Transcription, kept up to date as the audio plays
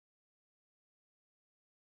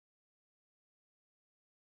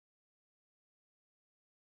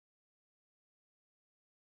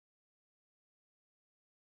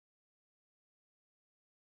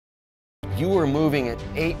you were moving at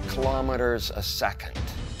 8 kilometers a second.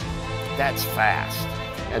 That's fast.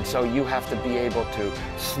 And so you have to be able to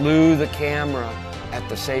slew the camera at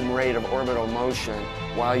the same rate of orbital motion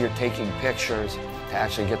while you're taking pictures to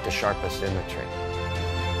actually get the sharpest imagery.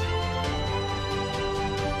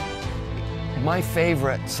 My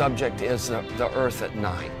favorite subject is the Earth at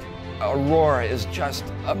night. Aurora is just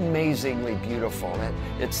amazingly beautiful.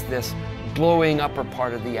 It's this glowing upper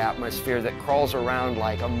part of the atmosphere that crawls around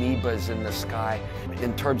like amoebas in the sky.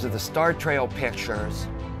 In terms of the star trail pictures,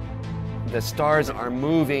 the stars are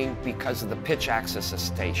moving because of the pitch axis of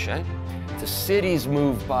station. The cities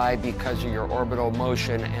move by because of your orbital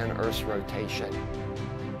motion and Earth's rotation.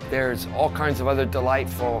 There's all kinds of other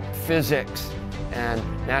delightful physics and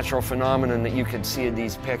natural phenomenon that you can see in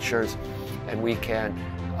these pictures, and we can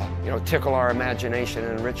tickle our imagination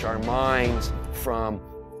and enrich our minds from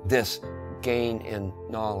this gain in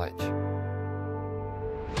knowledge.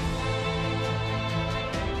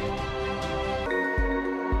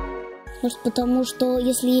 Может, потому что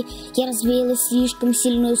если я развеяла слишком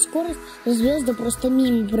сильную скорость, то звезды просто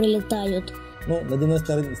мимо пролетают. Ну, на дневной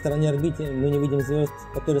стороне орбиты мы не видим звезд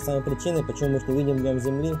по той же самой причине, почему мы не видим днем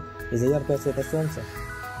Земли из-за яркого света Солнца.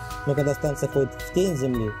 Но когда станция ходит в тень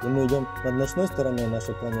Земли, и мы идем над ночной стороной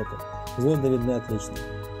нашей планеты, звезды видны отлично.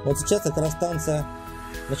 Вот сейчас как раз станция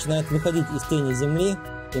начинает выходить из тени Земли,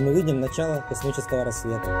 и мы видим начало космического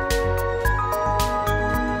рассвета.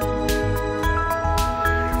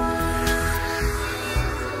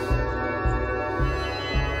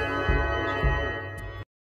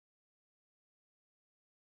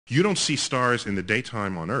 You don't see stars in the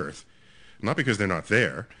daytime on Earth, not because they're not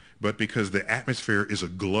there, but because the atmosphere is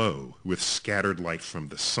aglow with scattered light from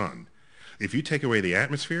the sun. If you take away the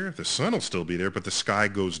atmosphere, the sun will still be there, but the sky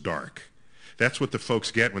goes dark. That's what the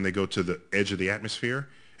folks get when they go to the edge of the atmosphere,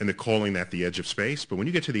 and they're calling that the edge of space. But when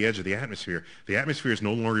you get to the edge of the atmosphere is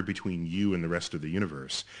no longer between you and the rest of the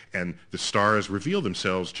universe, and the stars reveal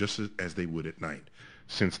themselves just as they would at night.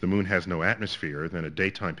 Since the moon has no atmosphere, then a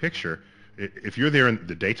daytime picture, if you're there in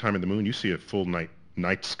the daytime of the moon, you see a full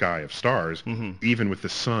night sky of stars, even with the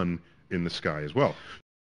sun in the sky as well.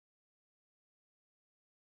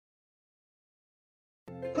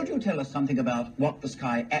 Could you tell us something about what the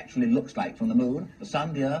sky actually looks like from the moon, the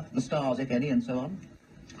sun, the earth, the stars, if any, and so on?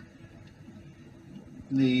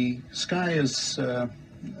 The sky is a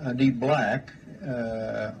deep black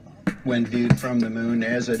when viewed from the moon,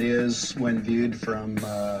 as it is when viewed from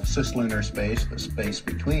cislunar space, the space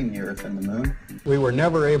between the Earth and the moon. We were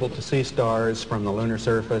never able to see stars from the lunar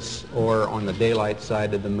surface or on the daylight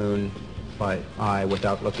side of the moon by eye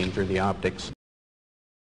without looking through the optics.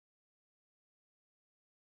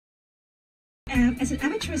 As an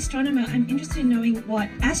amateur astronomer, I'm interested in knowing what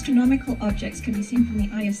astronomical objects can be seen from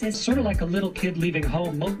the ISS. Sort of like a little kid leaving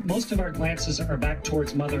home, most of our glances are back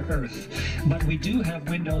towards Mother Earth, but we do have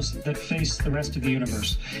windows that face the rest of the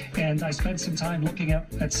universe. And I spent some time looking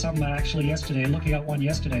at some actually yesterday, looking at one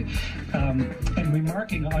yesterday, and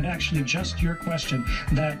remarking on actually just your question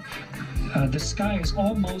that the sky is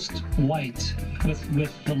almost white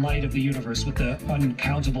with the light of the universe, with the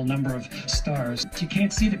uncountable number of stars. You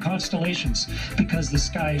can't see the constellations because the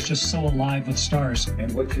sky is just so alive with stars.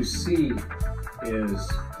 And what you see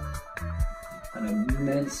is an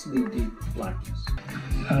immensely deep blackness.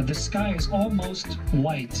 The sky is almost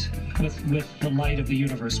white with the light of the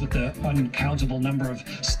universe, with the uncountable number of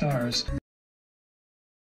stars.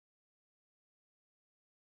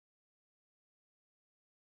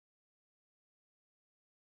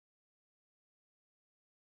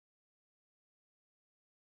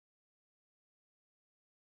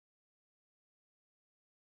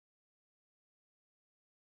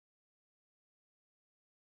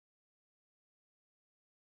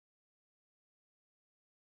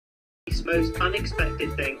 Most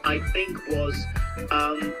unexpected thing, I think, was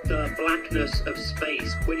the blackness of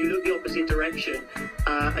space. When you look the opposite direction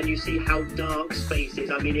and you see how dark space is,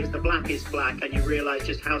 I mean, if the black is black and you realize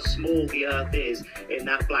just how small the Earth is in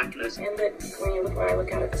that blackness. And that when I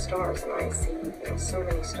look out at the stars and I see so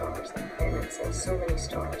many stars, and planets and so many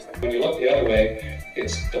stars. When you look the other way,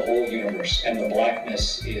 it's the whole universe, and the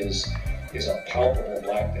blackness is a palpable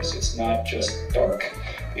blackness. It's not just dark,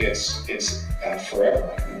 it's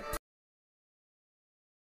forever.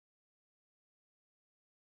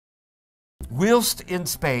 Whilst in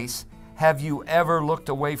space, have you ever looked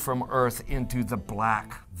away from Earth into the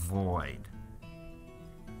black void?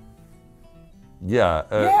 Yeah.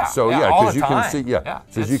 Because you can see.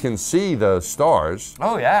 Because you can see the stars.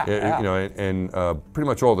 Oh yeah. You know, and pretty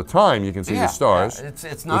much all the time you can see the stars.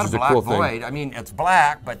 It's not a black void. I mean, it's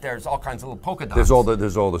black, but there's all kinds of little polka dots.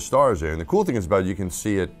 There's all the stars there, and the cool thing is about it, you can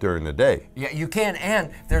see it during the day. Yeah, you can,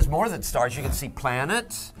 and there's more than stars. You can see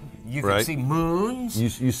planets. You can see moons.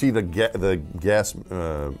 You see the gas.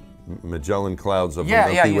 Magellan clouds of the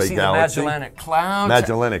Milky Way you see galaxy. The Magellanic clouds.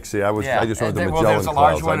 Magellanic. See, I just wanted the Magellan there's a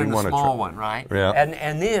large clouds. one and a small one, right? Yeah.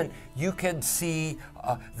 And then you can see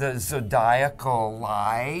the zodiacal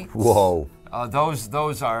lights. Whoa.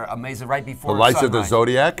 Those are amazing. Right before the lights sunrise. of the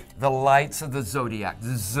zodiac. The lights of the zodiac.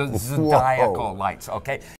 The zodiacal lights.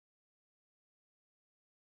 Okay.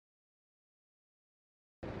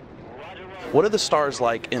 What are the stars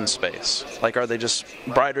like in space? Like, are they just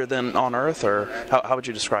brighter than on Earth, or how would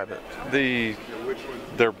you describe it?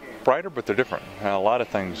 They're brighter, but they're different. A lot of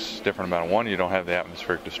things different about them. One, you don't have the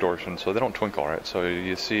atmospheric distortion, so they don't twinkle, right? So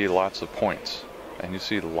you see lots of points, and you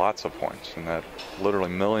see lots of points, and that literally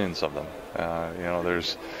millions of them.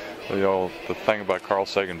 There's, the thing about Carl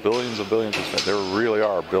Sagan, billions of stars. There really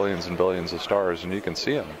are billions and billions of stars, and you can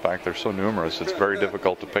see them. In fact, they're so numerous, it's very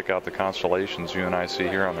difficult to pick out the constellations you and I see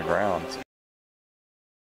here on the ground.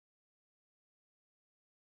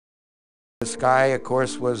 The sky, of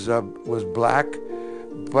course, was black,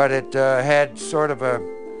 but it had sort of a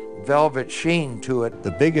velvet sheen to it. The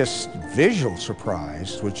biggest visual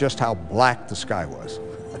surprise was just how black the sky was.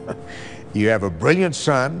 You have a brilliant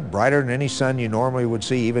sun, brighter than any sun you normally would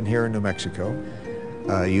see, even here in New Mexico.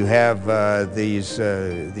 You have these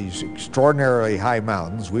extraordinarily high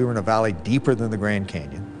mountains. We were in a valley deeper than the Grand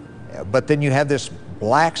Canyon. But then you have this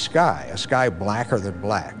black sky, a sky blacker than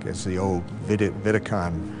black, as the old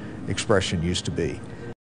Vidicon expression used to be.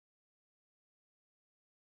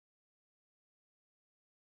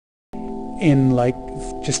 In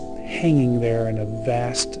just hanging there in a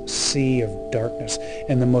vast sea of darkness,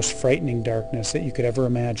 and the most frightening darkness that you could ever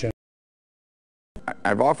imagine.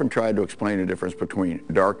 I've often tried to explain the difference between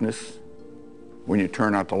darkness, when you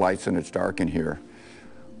turn out the lights and it's dark in here,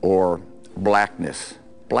 or blackness.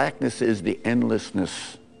 Blackness is the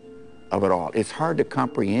endlessness of it all. It's hard to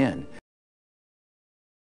comprehend.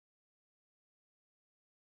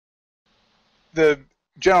 The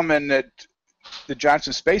gentleman at the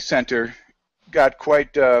Johnson Space Center got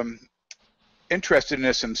quite interested in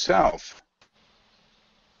this himself.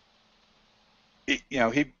 He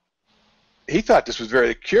thought this was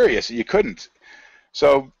very curious. You couldn't.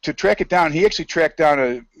 So to track it down, he actually tracked down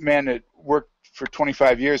a man that worked for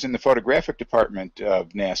 25 years in the photographic department of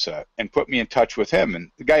NASA and put me in touch with him. And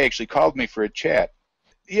the guy actually called me for a chat.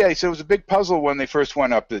 Yeah, he said it was a big puzzle when they first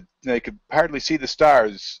went up, that they could hardly see the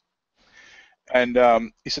stars. And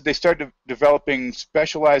he said they started developing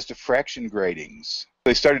specialized diffraction gratings.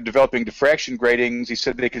 They started developing diffraction gratings. He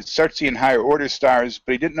said they could start seeing higher order stars,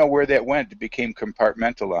 but he didn't know where that went. It became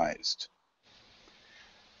compartmentalized.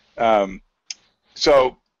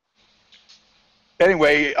 So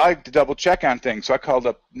anyway, I like to double check on things. So I called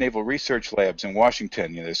up Naval Research Labs in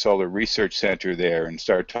Washington, the Solar Research Center there, and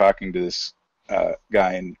started talking to this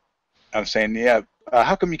guy. And I'm saying, yeah,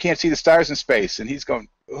 how come you can't see the stars in space? And he's going,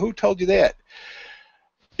 who told you that?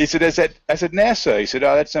 He said, I said, NASA. He said,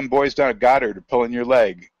 oh, that's some boys down at Goddard pulling your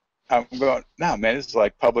leg. I'm going, no, man, this is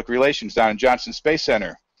like public relations down in Johnson Space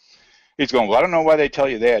Center. He's going, well, I don't know why they tell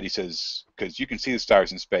you that. He says, because you can see the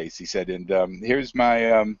stars in space. He said, and here's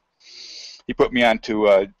my, he put me on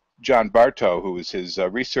to John Bartow, who was his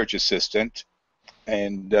research assistant.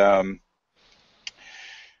 And,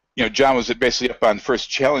 John was basically up on the first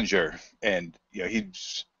Challenger, and,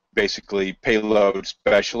 he's basically payload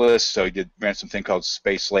specialist, so he ran something called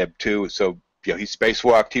Space Lab 2. So, he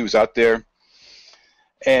spacewalked, he was out there.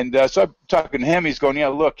 And so I'm talking to him, he's going, yeah,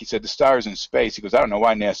 look, he said, the stars in space. He goes, I don't know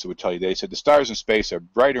why NASA would tell you that. He said, the stars in space are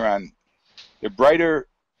they're brighter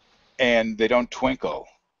and they don't twinkle.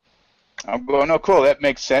 I'm going, oh, cool, that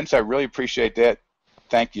makes sense. I really appreciate that.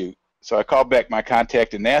 Thank you. So I called back my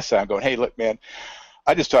contact at NASA. I'm going, hey, look, man,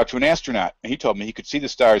 I just talked to an astronaut, and he told me he could see the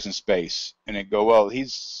stars in space. And I go, well,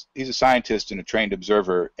 he's a scientist and a trained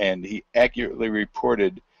observer, and he accurately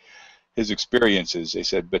reported his experiences. They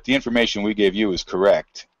said, but the information we gave you is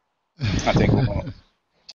correct. I think, well,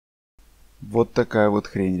 вот такая вот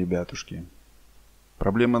хрень, ребятушки.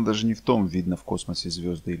 Проблема даже не в том, видно в космосе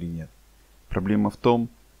звезды или нет. Проблема в том,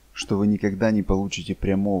 что вы никогда не получите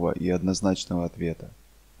прямого и однозначного ответа.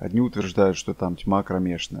 Одни утверждают, что там тьма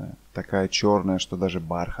кромешная, такая черная, что даже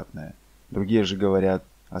бархатная. Другие же говорят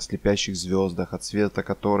о слепящих звездах, от света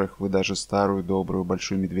которых вы даже старую добрую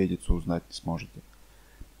большую медведицу узнать не сможете.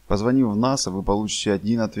 Позвонив в НАСА, вы получите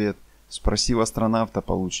один ответ, спросив астронавта,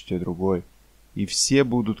 получите другой. и все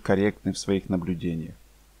будут корректны в своих наблюдениях.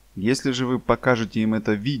 Если же вы покажете им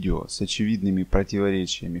это видео с очевидными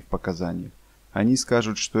противоречиями в показаниях, они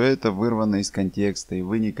скажут, что это вырвано из контекста, и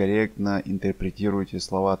вы некорректно интерпретируете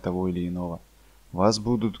слова того или иного. Вас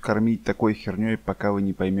будут кормить такой херней, пока вы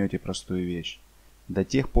не поймете простую вещь. До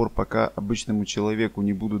тех пор, пока обычному человеку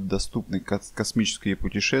не будут доступны космические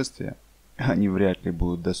путешествия, они вряд ли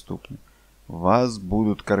будут доступны, вас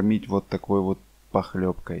будут кормить вот такой вот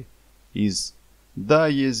похлебкой из «да,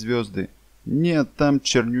 есть звезды», «нет, там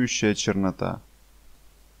чернющая чернота».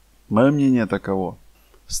 Мое мнение таково.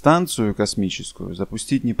 Станцию космическую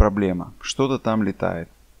запустить не проблема, что-то там летает.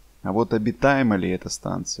 А вот обитаема ли эта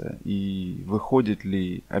станция и выходят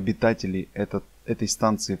ли обитатели этой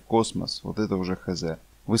станции в космос, вот это уже хз.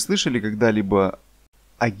 Вы слышали когда-либо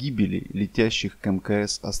о гибели летящих к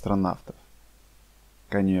МКС астронавтов?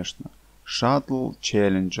 Конечно. Шаттл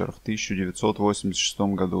Челленджер в 1986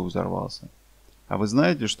 году взорвался. А вы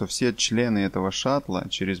знаете, что все члены этого шаттла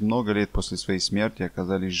через много лет после своей смерти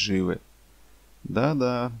оказались живы?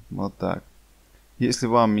 Да-да, вот так. Если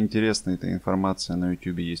вам интересна эта информация, на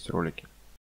YouTube есть ролики.